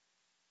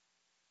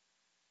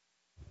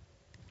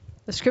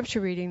The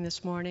scripture reading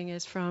this morning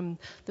is from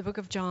the book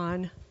of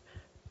John,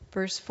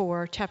 verse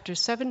 4, chapters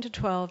 7 to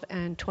 12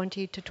 and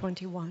 20 to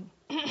 21.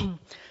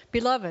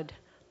 Beloved,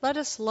 let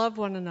us love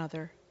one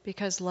another,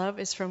 because love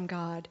is from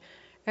God.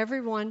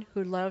 Everyone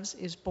who loves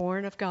is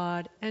born of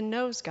God and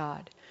knows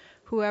God.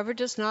 Whoever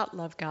does not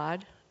love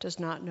God does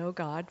not know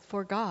God,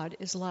 for God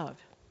is love.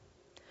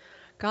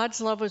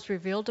 God's love was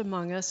revealed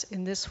among us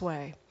in this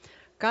way.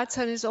 God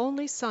sent his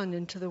only Son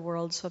into the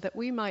world so that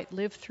we might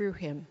live through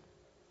him.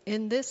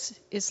 In this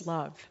is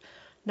love,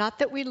 not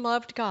that we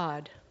loved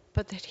God,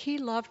 but that he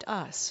loved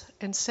us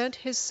and sent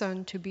his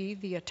Son to be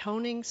the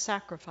atoning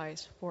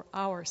sacrifice for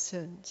our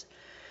sins.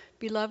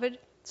 Beloved,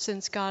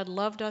 since God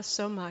loved us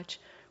so much,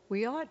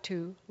 we ought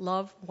to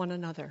love one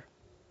another.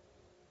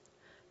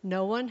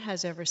 No one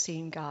has ever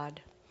seen God.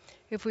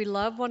 If we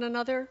love one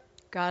another,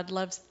 God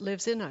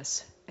lives in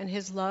us, and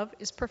his love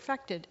is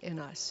perfected in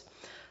us.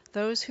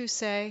 Those who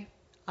say,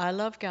 I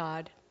love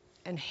God,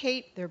 and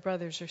hate their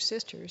brothers or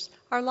sisters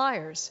are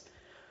liars.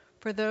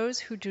 For those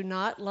who do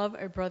not love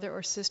a brother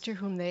or sister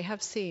whom they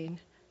have seen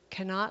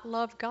cannot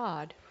love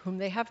God whom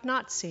they have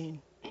not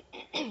seen.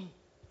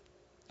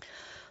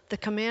 The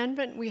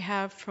commandment we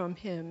have from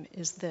him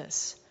is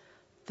this: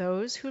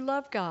 those who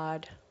love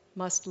God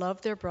must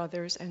love their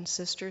brothers and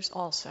sisters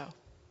also.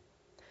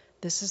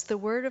 This is the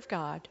word of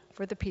God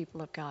for the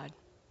people of God.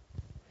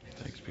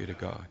 Thanks be to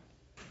God.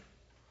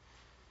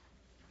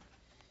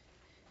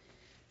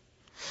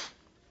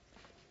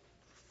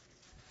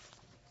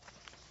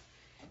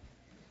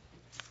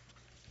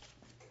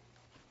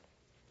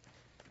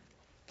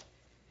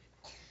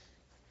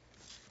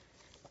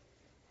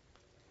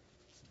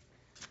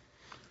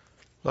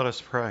 Let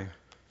us pray.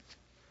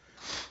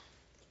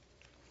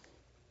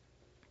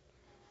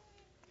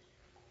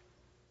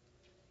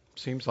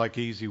 Seems like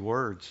easy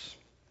words.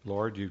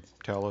 Lord, you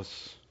tell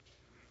us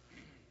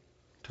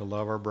to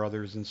love our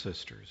brothers and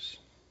sisters.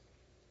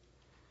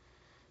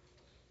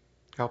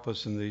 Help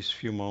us in these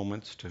few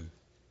moments to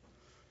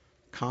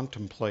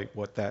contemplate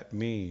what that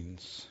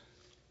means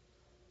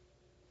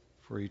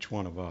for each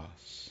one of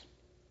us.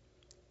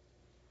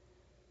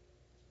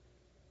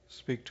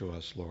 Speak to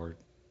us, Lord.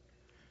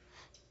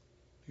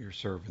 Your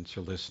servants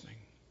are listening.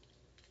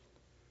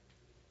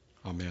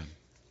 Amen.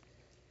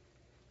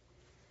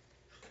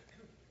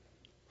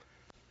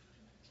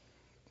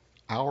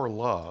 Our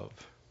love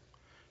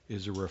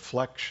is a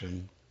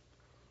reflection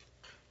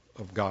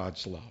of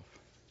God's love.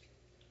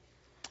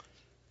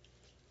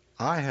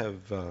 I have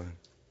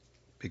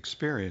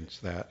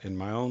experienced that in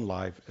my own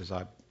life, as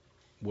I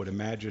would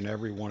imagine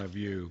every one of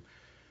you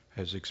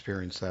has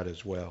experienced that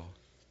as well.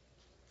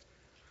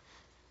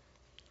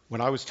 When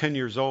I was 10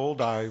 years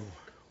old, I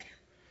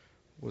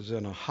was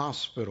in a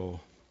hospital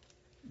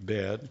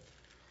bed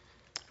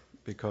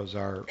because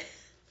our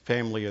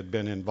family had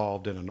been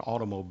involved in an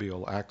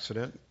automobile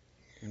accident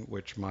in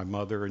which my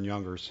mother and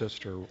younger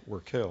sister were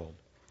killed.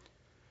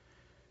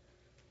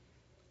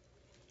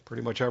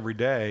 Pretty much every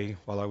day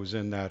while I was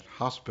in that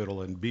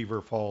hospital in Beaver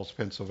Falls,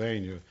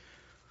 Pennsylvania,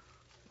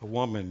 a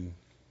woman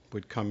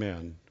would come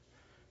in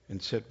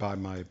and sit by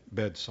my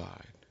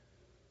bedside.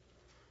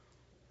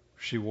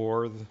 She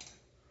wore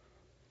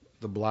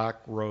the black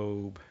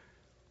robe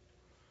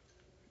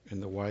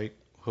and the white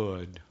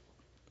hood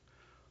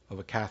of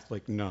a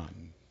Catholic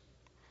nun.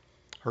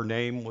 Her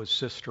name was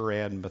Sister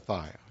Ann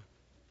Mathia.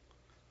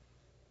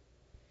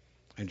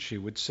 And she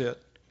would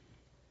sit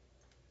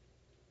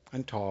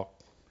and talk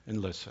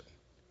and listen.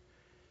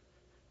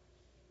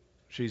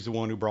 She's the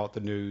one who brought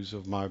the news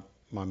of my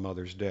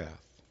mother's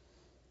death.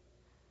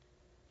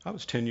 I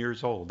was 10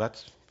 years old.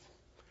 That's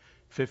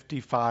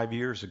 55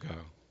 years ago.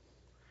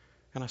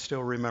 And I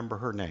still remember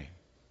her name.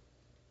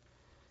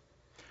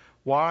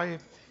 Why?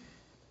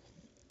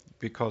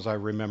 Because I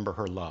remember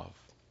her love.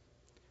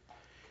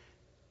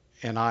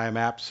 And I am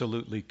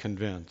absolutely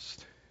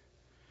convinced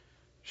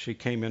she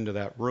came into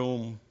that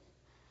room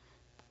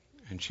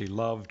and she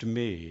loved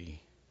me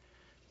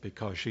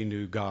because she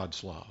knew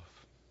God's love.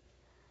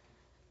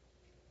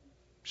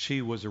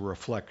 She was a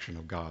reflection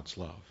of God's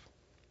love.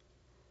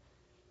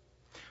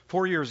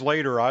 4 years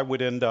later, I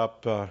would end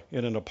up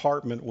in an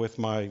apartment with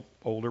my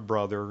older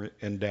brother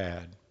and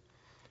dad.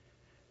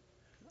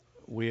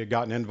 We had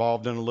gotten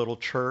involved in a little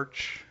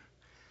church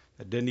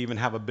that didn't even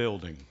have a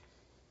building.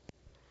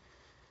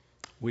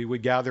 We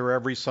would gather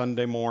every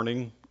Sunday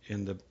morning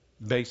in the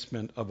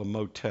basement of a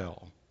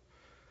motel.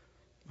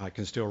 I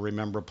can still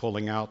remember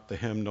pulling out the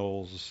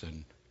hymnals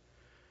and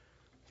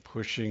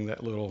pushing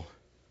that little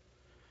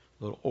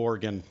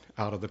organ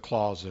out of the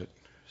closet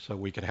so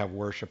we could have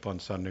worship on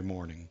Sunday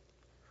morning.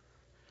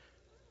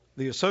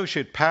 The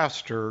associate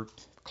pastor,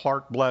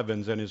 Clark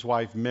Blevins, and his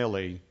wife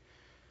Millie,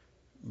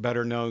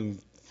 better known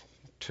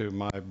to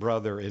my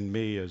brother and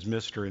me as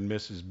Mr. and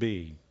Mrs.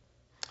 B,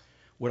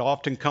 would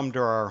often come to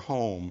our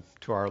home,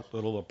 to our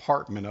little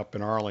apartment up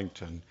in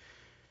Arlington,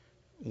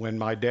 when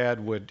my dad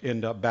would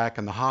end up back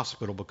in the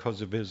hospital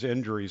because of his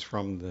injuries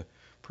from the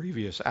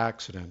previous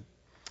accident.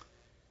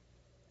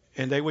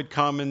 And they would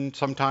come, and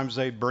sometimes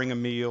they'd bring a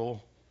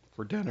meal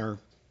for dinner.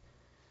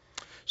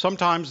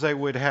 Sometimes they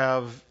would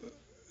have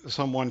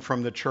someone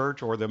from the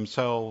church or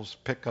themselves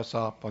pick us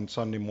up on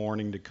Sunday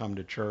morning to come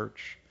to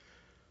church.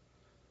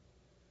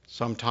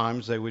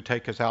 Sometimes they would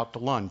take us out to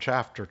lunch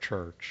after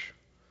church.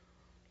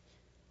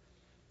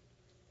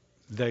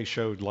 They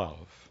showed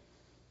love.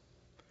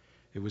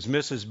 It was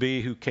Mrs.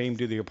 B who came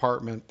to the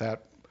apartment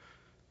that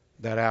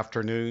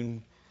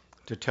afternoon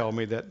to tell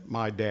me that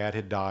my dad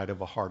had died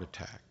of a heart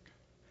attack.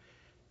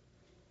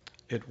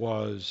 It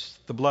was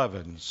the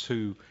Blevins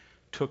who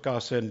took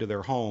us into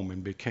their home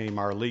and became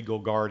our legal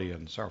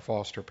guardians, our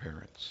foster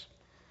parents.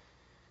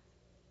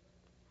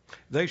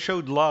 They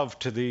showed love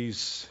to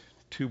these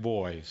two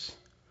boys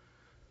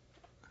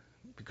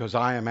because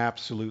I am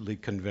absolutely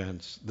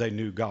convinced they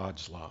knew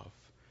God's love.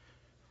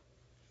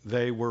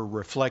 They were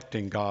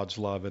reflecting God's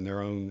love in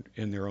their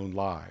own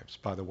lives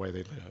by the way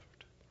they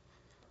lived.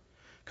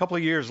 A couple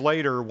of years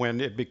later,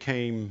 when it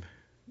became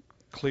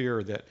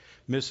clear that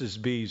Mrs.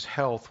 B's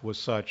health was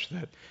such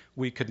that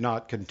we could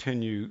not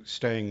continue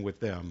staying with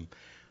them,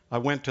 I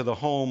went to the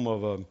home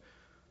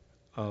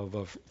of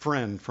a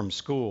friend from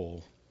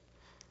school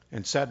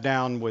and sat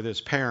down with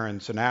his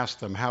parents and asked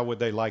them how would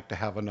they like to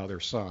have another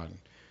son.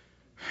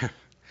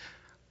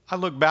 I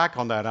look back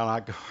on that and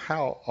I go,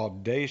 how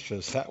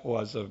audacious that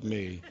was of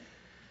me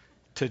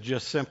to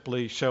just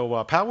simply show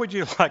up. How would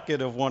you like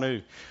it if one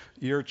of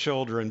your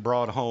children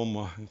brought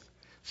home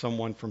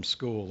someone from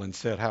school and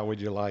said, how would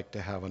you like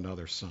to have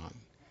another son?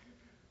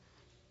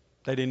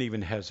 They didn't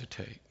even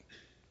hesitate.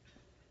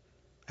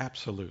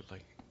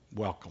 Absolutely.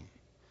 Welcome.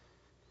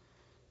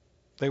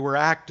 They were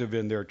active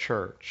in their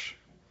church.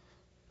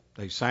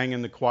 They sang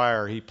in the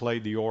choir. He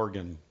played the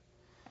organ.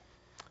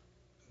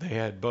 They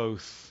had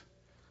both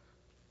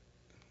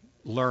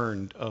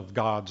learned of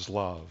God's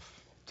love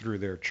through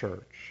their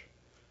church.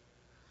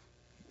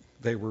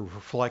 They were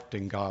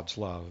reflecting God's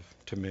love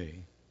to me.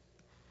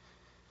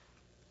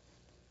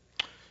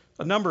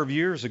 A number of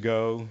years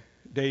ago,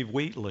 Dave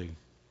Wheatley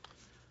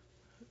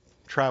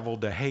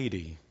traveled to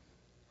Haiti,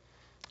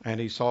 and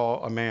he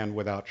saw a man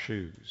without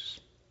shoes.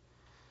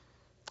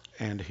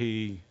 And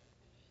he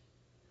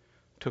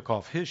took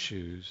off his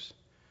shoes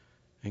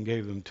and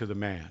gave them to the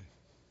man.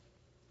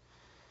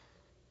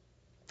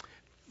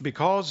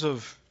 Because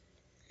of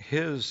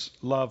his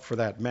love for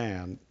that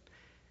man,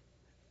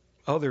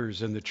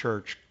 others in the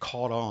church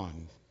caught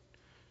on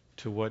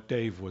to what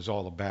Dave was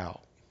all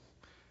about.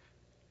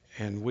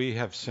 And we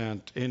have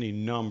sent any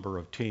number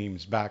of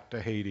teams back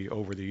to Haiti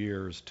over the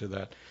years to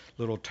that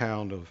little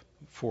town of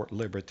Fort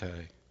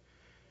Liberté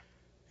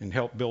and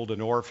helped build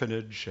an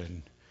orphanage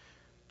and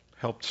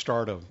helped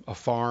start a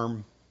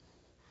farm,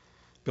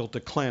 built a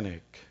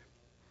clinic,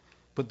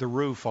 put the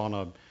roof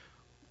on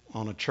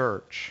a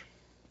church,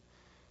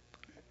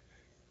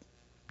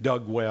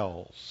 dug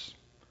wells.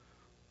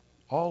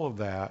 All of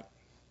that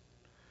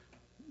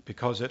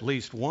because at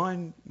least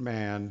one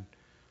man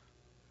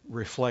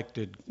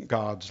reflected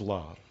God's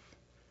love,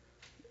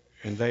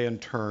 and they in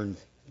turn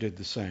did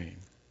the same.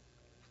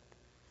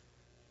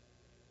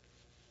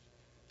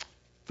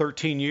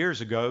 13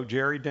 years ago,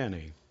 Jerry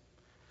Denny,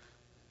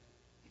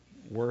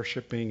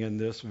 worshiping in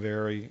this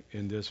very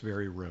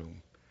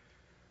room,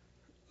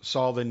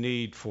 saw the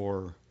need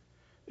for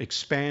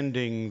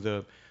expanding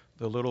the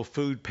little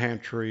food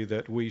pantry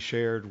that we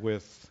shared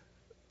with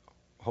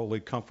Holy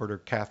Comforter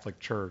Catholic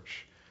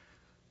Church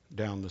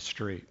down the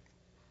street.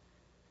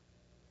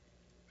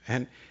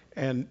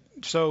 And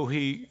so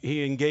he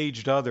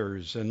engaged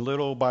others, and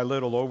little by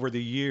little over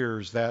the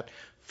years that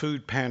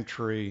food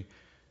pantry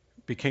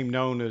became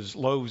known as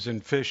Loaves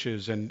and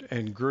Fishes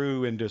and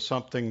grew into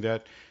something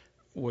that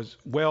was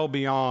well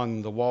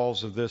beyond the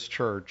walls of this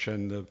church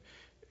and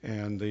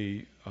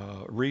the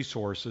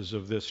resources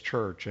of this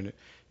church, and it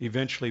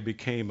eventually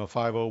became a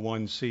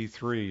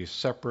 501c3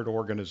 separate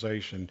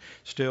organization,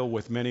 still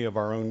with many of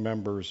our own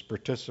members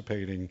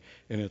participating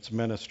in its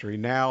ministry.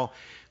 Now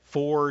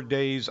 4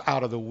 days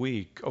out of the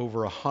week,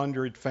 over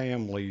 100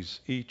 families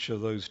each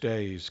of those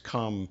days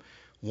come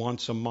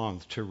once a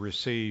month to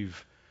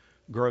receive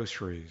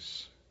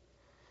groceries.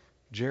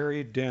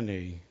 Jerry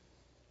Denny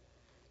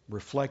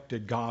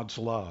reflected God's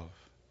love.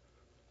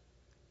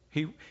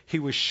 He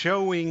was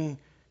showing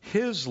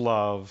his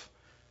love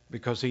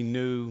because he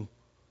knew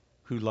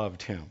who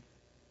loved him.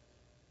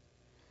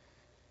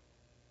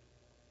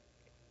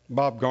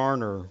 Bob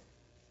Garner,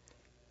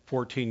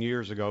 14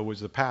 years ago, was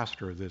the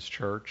pastor of this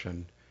church,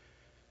 and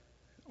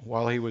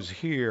while he was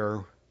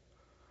here,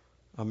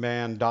 a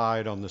man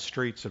died on the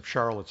streets of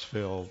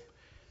Charlottesville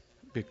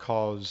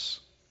because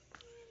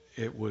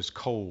it was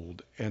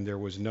cold and there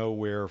was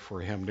nowhere for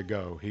him to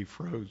go. He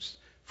froze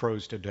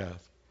to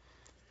death.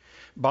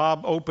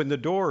 Bob opened the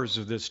doors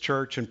of this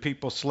church, and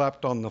people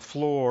slept on the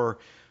floor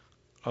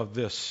of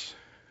this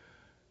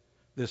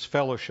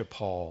fellowship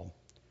hall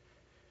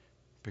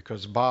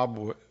because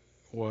Bob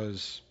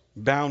was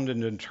bound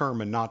and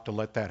determined not to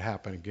let that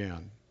happen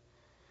again.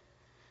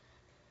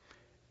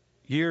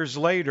 Years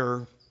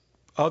later,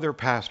 other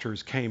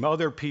pastors came,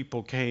 other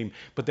people came,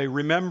 but they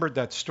remembered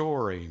that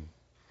story.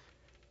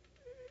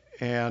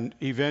 And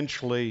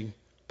eventually,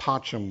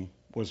 Pacham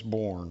was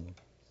born.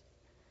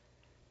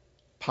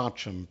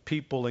 Pacham,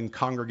 people in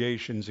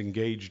congregations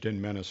engaged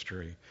in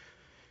ministry.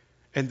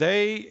 And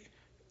they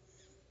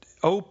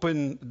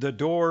opened the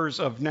doors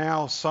of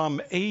now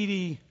some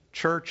 80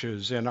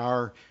 churches in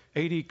our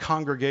 80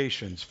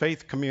 congregations,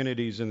 faith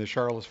communities in the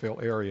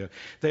Charlottesville area.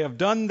 They have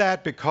done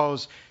that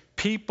because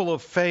people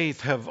of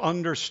faith have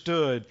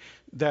understood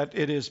that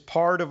it is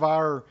part of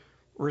our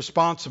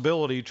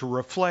responsibility to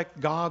reflect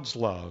God's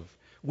love.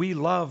 We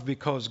love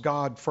because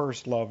God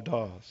first loved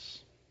us.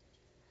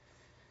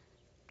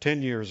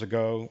 10 years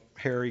ago,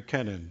 Harry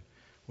Kennan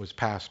was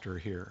pastor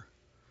here.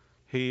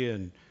 He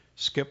and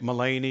Skip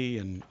Mullaney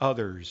and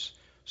others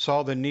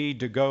saw the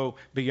need to go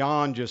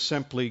beyond just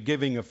simply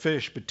giving a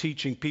fish, but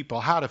teaching people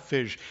how to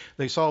fish.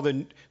 They saw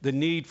the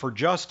need for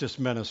justice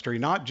ministry,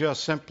 not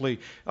just simply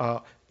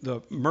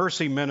the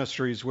mercy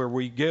ministries where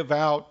we give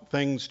out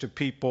things to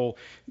people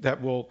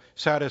that will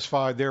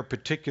satisfy their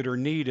particular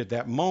need at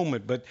that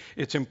moment, but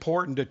it's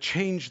important to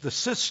change the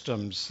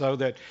systems so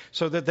that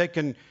they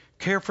can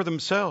care for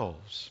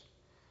themselves.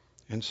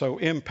 And so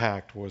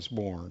Impact was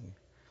born.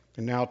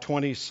 And now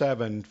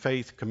 27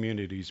 faith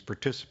communities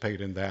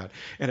participate in that.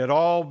 And it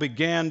all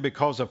began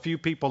because a few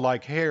people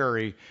like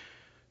Harry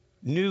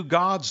knew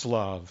God's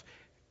love.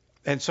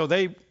 And so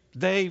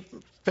they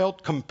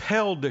felt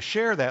compelled to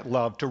share that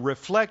love, to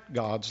reflect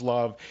God's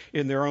love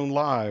in their own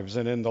lives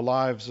and in the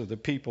lives of the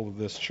people of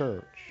this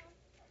church.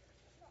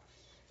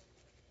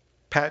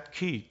 Pat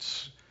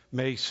Keats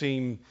may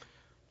seem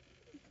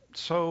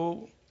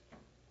so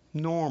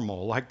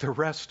normal, like the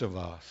rest of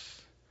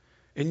us.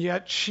 And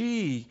yet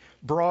she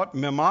brought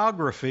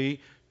mammography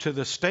to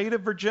the state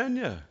of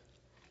Virginia.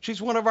 She's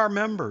one of our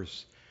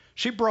members.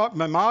 She brought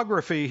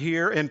mammography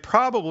here and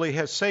probably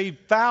has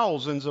saved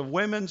thousands of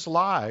women's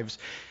lives.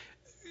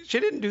 She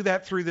didn't do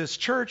that through this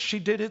church. She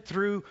did it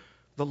through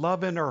the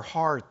love in her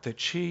heart that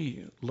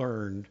she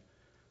learned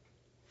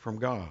from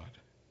God.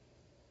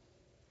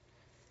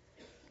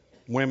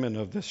 Women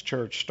of this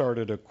church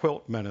started a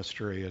quilt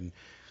ministry, and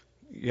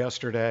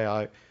yesterday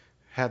I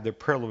had the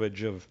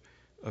privilege of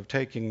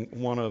taking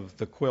one of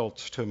the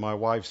quilts to my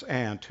wife's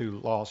aunt who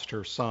lost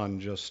her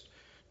son just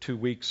 2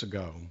 weeks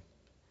ago,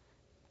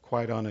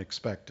 quite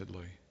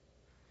unexpectedly.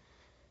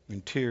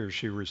 In tears,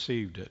 she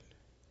received it.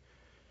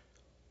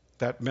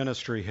 That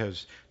ministry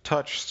has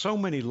touched so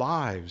many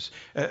lives,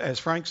 as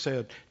Frank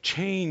said,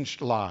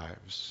 changed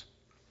lives.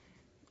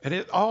 And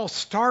it all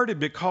started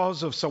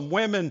because of some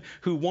women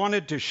who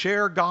wanted to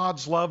share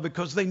God's love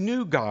because they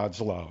knew God's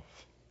love.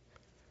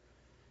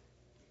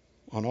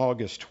 On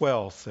August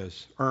 12th,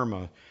 as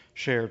Irma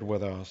shared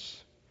with us,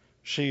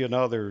 she and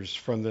others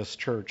from this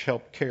church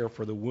helped care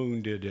for the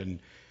wounded and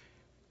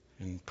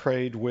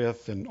prayed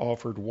with and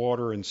offered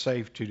water and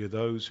safety to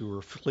those who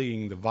were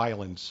fleeing the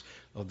violence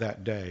of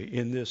that day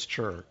in this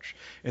church.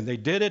 And they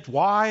did it.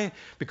 Why?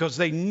 Because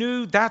they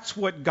knew that's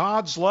what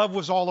God's love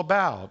was all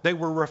about. They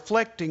were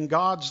reflecting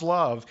God's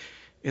love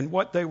in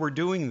what they were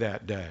doing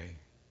that day.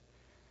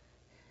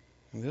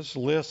 And this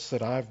list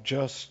that I've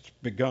just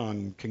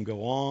begun can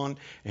go on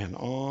and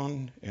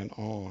on and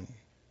on.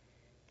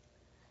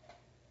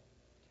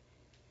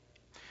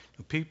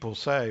 People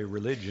say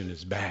religion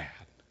is bad.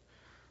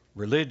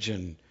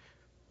 Religion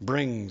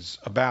brings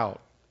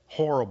about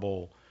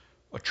horrible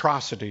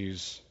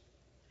atrocities.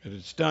 It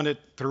has done it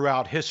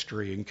throughout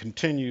history and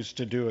continues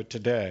to do it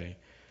today.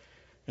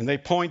 And they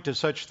point to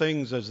such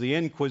things as the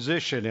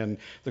Inquisition and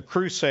the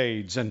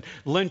Crusades and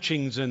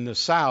lynchings in the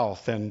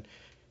South and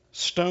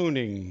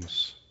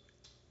stonings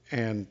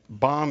and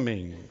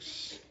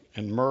bombings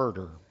and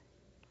murder,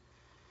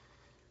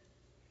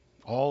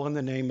 all in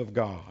the name of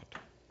God.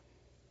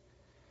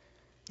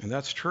 And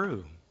that's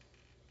true,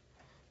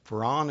 if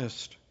we're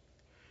honest.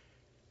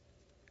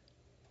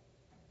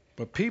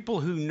 But people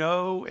who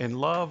know and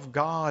love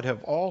God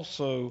have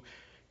also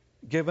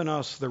given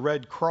us the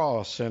Red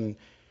Cross and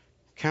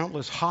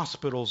countless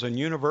hospitals and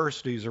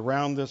universities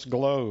around this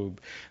globe.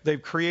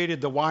 They've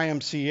created the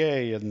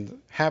YMCA and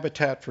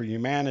Habitat for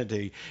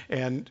Humanity,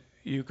 and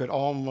you could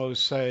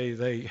almost say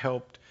they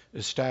helped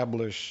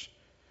establish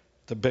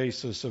the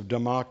basis of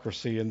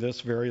democracy in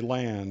this very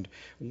land.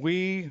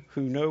 We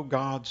who know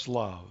God's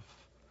love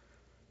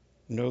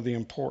know the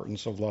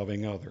importance of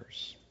loving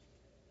others.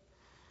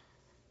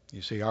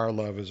 You see, our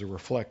love is a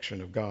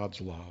reflection of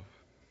God's love.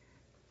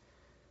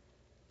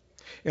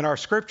 In our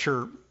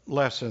scripture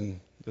lesson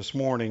this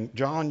morning,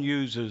 John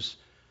uses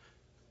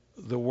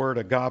the word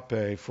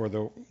agape for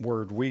the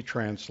word we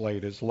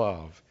translate as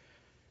love.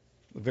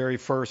 The very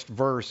first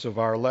verse of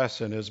our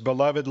lesson is,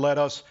 "Beloved, let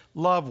us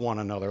love one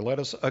another. Let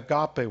us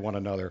agape one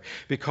another,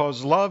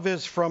 because love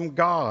is from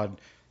God.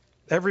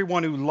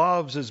 Everyone who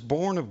loves is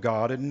born of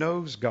God and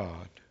knows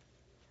God."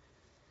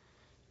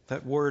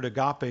 That word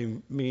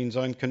agape means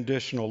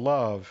unconditional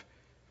love.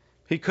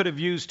 He could have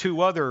used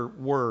two other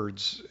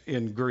words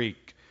in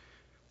Greek.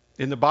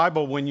 In the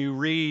Bible, when you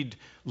read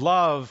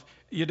love,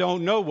 you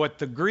don't know what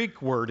the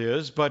Greek word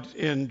is, but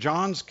in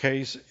John's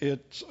case,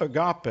 it's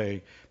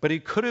agape. But he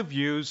could have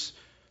used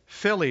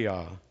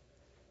philia.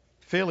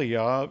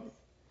 Philia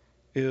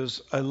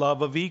is a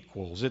love of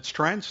equals. It's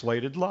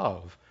translated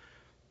love.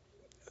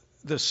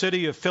 the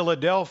city of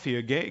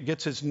Philadelphia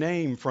gets its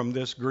name from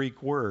this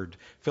Greek word,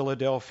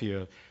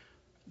 Philadelphia,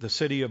 the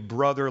city of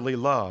brotherly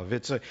love.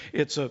 It's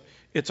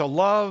a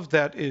love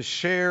that is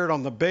shared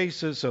on the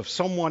basis of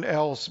someone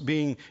else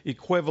being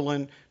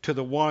equivalent to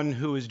the one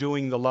who is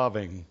doing the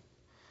loving.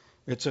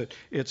 It's a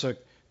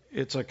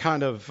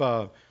kind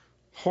of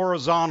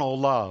horizontal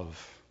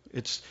love.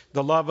 It's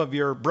the love of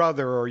your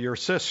brother or your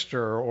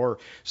sister or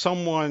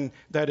someone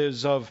that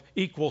is of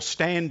equal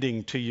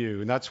standing to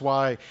you. And that's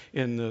why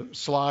in the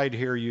slide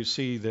here you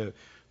see the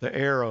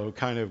arrow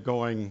kind of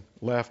going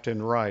left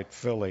and right,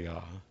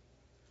 philia.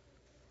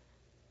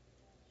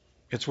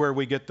 It's where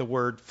we get the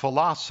word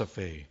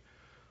philosophy,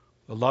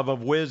 the love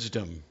of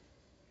wisdom.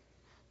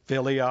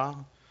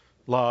 Philia,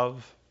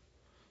 love.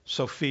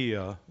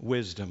 Sophia,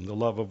 wisdom, the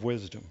love of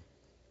wisdom.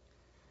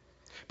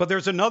 But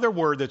there's another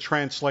word that's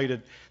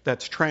translated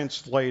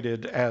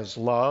as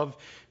love.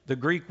 The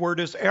Greek word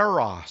is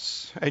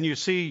eros. And you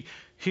see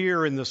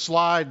here in the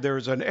slide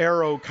there's an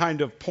arrow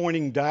kind of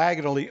pointing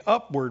diagonally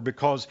upward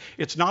because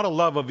it's not a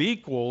love of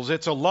equals.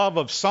 It's a love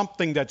of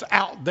something that's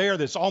out there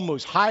that's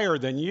almost higher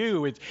than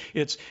you.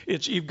 It's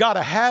you've got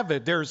to have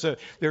it. There's a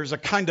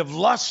kind of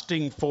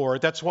lusting for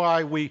it. That's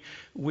why we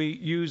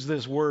use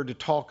this word to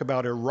talk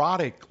about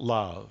erotic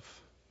love.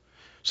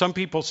 Some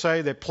people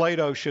say that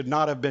Plato should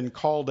not have been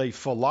called a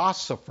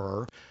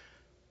philosopher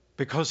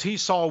because he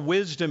saw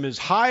wisdom as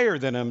higher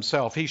than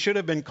himself. He should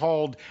have been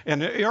called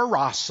an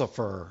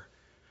erosopher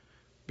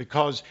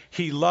because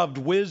he loved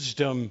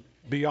wisdom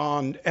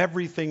beyond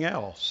everything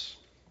else.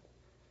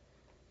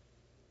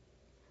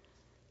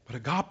 But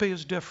agape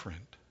is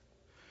different.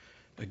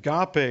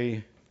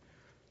 Agape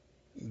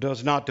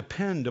does not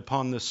depend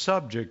upon the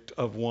subject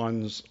of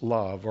one's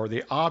love or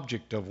the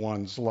object of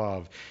one's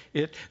love.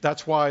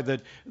 That's why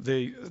the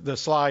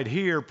slide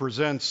here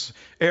presents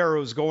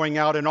arrows going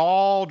out in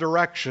all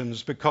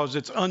directions because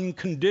it's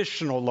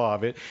unconditional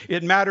love.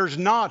 It matters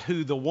not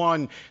who the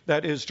one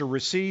that is to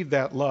receive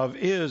that love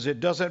is.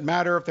 It doesn't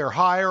matter if they're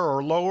higher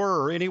or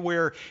lower or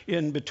anywhere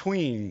in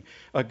between.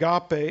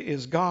 Agape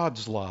is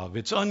God's love.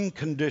 It's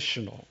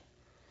unconditional.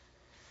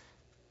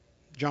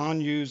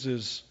 John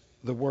uses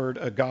the word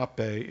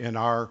agape in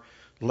our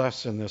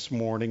lesson this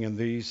morning in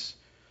these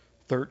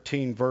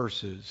 13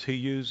 verses. He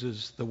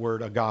uses the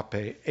word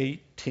agape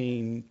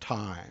 18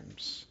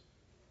 times.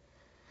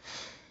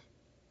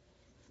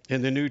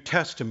 In the New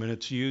Testament,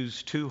 it's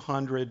used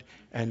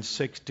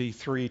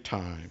 263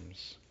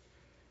 times.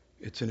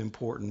 It's an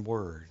important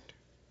word.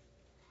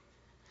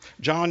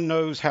 John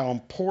knows how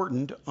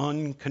important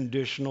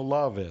unconditional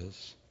love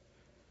is.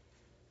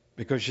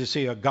 Because you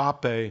see,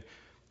 agape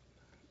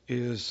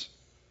is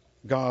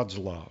God's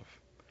love.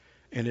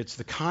 And it's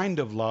the kind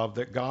of love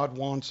that God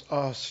wants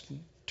us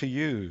to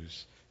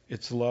use.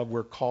 It's the love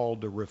we're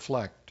called to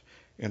reflect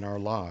in our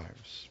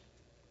lives.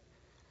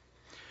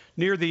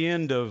 Near the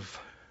end of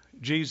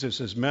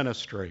Jesus'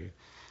 ministry,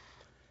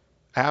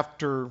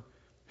 after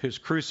his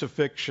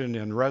crucifixion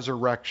and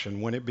resurrection,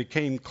 when it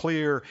became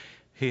clear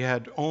he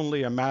had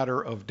only a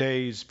matter of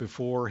days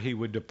before he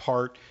would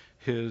depart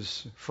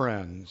his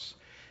friends,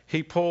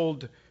 he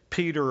pulled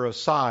Peter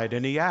aside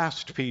and he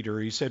asked Peter,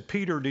 he said,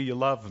 "Peter, do you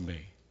love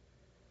me?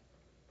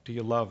 Do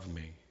you love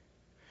me?"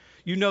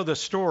 You know the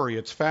story.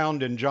 It's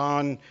found in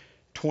John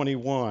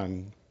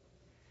 21.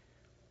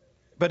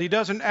 But he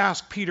doesn't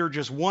ask Peter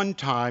just one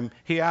time.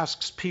 He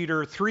asks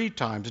Peter 3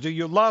 times, "Do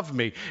you love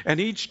me?"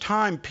 And each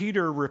time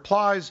Peter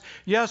replies,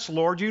 "Yes,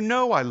 Lord, you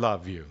know I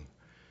love you."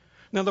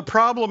 Now the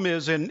problem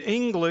is in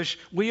English,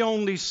 we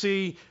only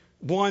see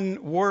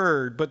one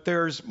word, but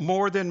there's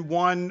more than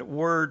one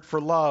word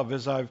for love,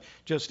 as I've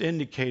just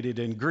indicated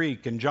in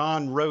Greek. And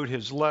John wrote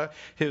his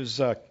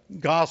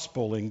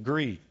gospel in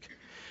Greek.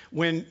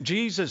 When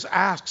Jesus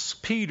asks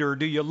Peter,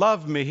 "Do you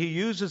love me?" he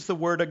uses the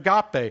word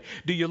agape.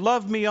 Do you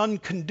love me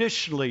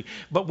unconditionally?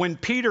 But when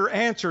Peter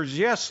answers,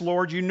 "Yes,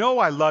 Lord, you know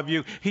I love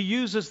you," he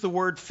uses the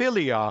word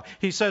philia.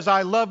 He says,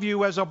 "I love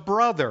you as a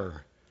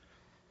brother."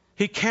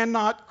 He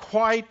cannot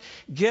quite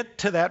get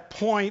to that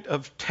point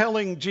of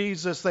telling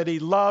Jesus that he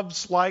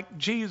loves like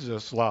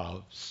Jesus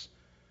loves.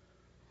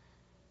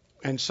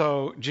 And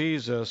so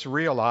Jesus,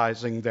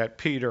 realizing that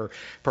Peter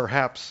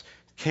perhaps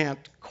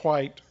can't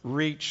quite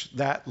reach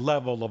that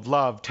level of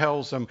love,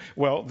 tells him,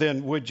 "Well,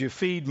 then would you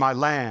feed my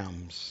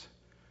lambs?"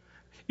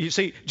 You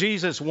see,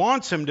 Jesus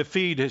wants him to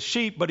feed his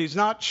sheep, but he's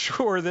not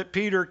sure that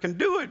Peter can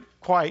do it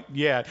quite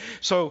yet.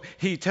 So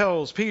he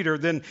tells Peter,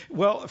 "Then,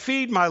 well,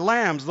 feed my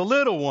lambs, the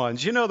little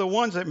ones, the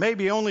ones that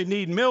maybe only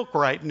need milk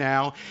right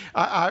now.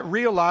 I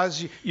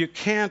realize you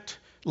can't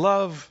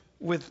love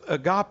with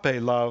agape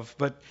love,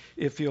 but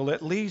if you'll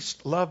at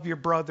least love your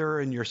brother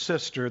and your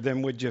sister,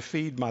 then would you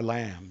feed my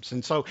lambs?"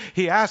 And so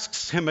he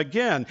asks him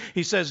again.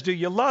 He says, "Do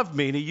you love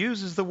me?" And he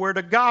uses the word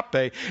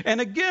agape.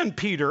 And again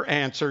Peter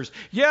answers,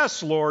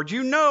 "Yes, Lord,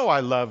 you know I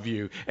love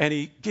you." And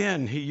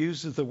he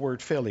uses the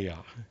word philia.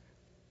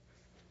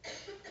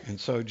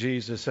 And so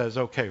Jesus says,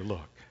 "Okay,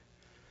 look,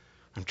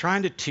 I'm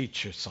trying to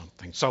teach you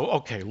something. So,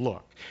 okay,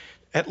 look,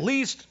 at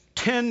least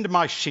tend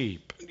my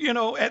sheep.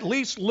 at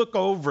least look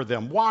over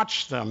them,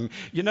 watch them.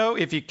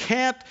 If you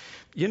can't,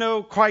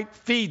 quite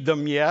feed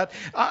them yet,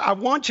 I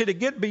want you to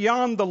get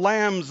beyond the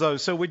lambs, though.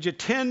 So would you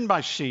tend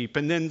my sheep?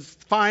 And then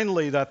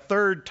finally, the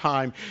third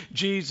time,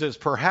 Jesus,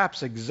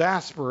 perhaps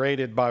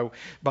exasperated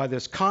by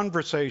this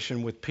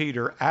conversation with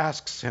Peter,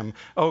 asks him,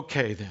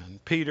 okay then,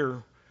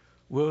 Peter,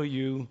 will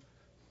you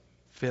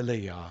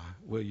philia?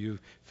 Will you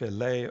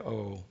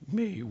phileo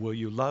me? Will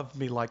you love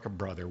me like a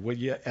brother? Will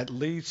you at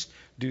least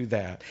do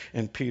that?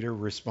 And Peter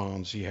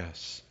responds,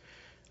 yes,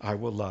 I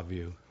will love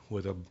you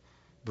with a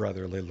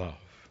brotherly love.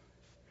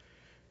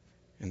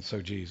 And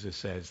so Jesus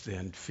says,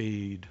 then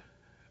feed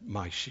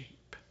my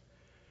sheep.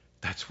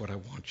 That's what I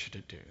want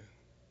you to do.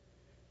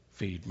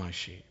 Feed my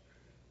sheep.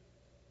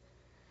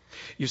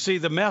 You see,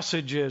 the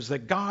message is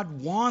that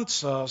God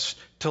wants us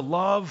to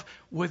love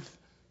with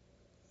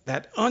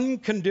that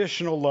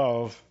unconditional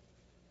love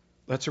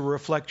that's a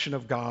reflection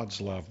of God's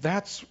love.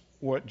 That's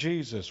what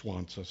Jesus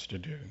wants us to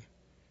do.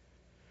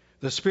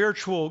 The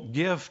spiritual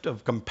gift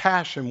of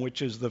compassion,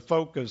 which is the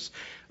focus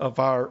of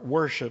our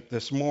worship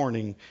this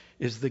morning,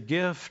 is the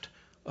gift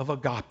of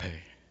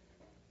agape,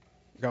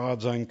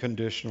 God's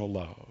unconditional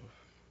love.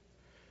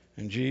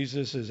 And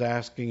Jesus is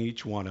asking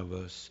each one of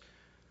us,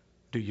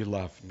 do you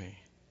love me?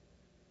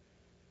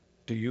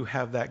 Do you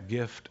have that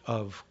gift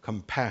of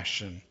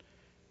compassion?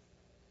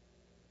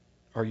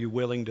 Are you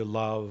willing to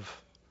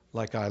love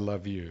like I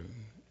love you,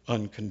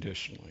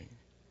 unconditionally?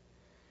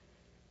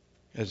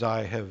 As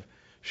I have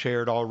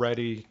shared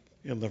already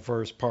in the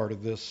first part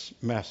of this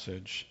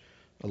message,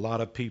 a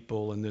lot of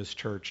people in this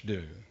church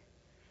do.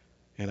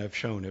 And I've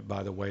shown it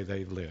by the way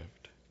they've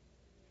lived.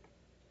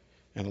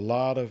 And a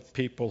lot of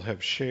people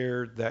have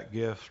shared that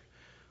gift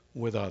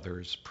with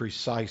others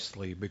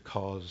precisely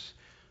because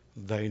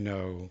they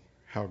know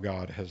how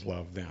God has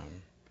loved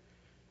them.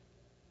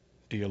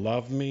 Do you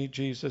love me?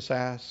 Jesus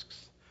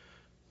asks.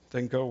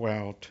 Then go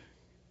out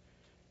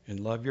and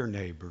love your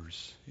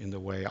neighbors in the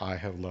way I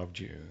have loved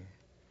you.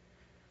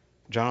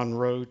 John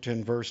wrote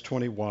in verse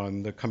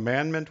 21, the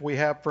commandment we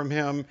have from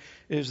him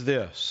is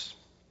this: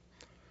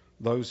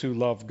 those who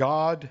love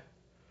God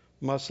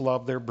must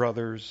love their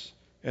brothers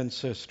and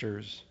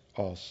sisters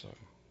also.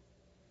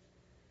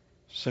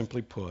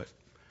 Simply put,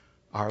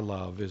 our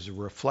love is a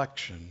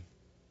reflection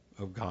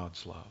of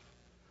God's love.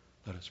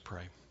 Let us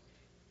pray.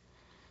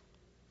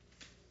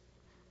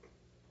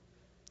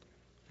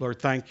 Lord,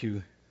 thank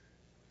you.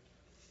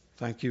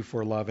 Thank you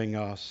for loving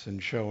us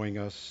and showing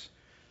us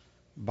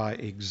by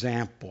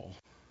example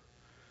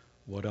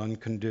what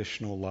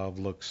unconditional love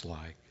looks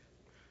like.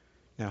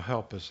 Now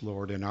help us,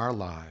 Lord, in our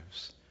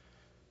lives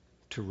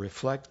to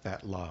reflect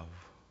that love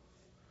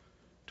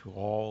to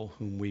all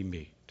whom we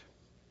meet.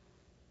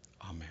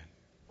 Amen.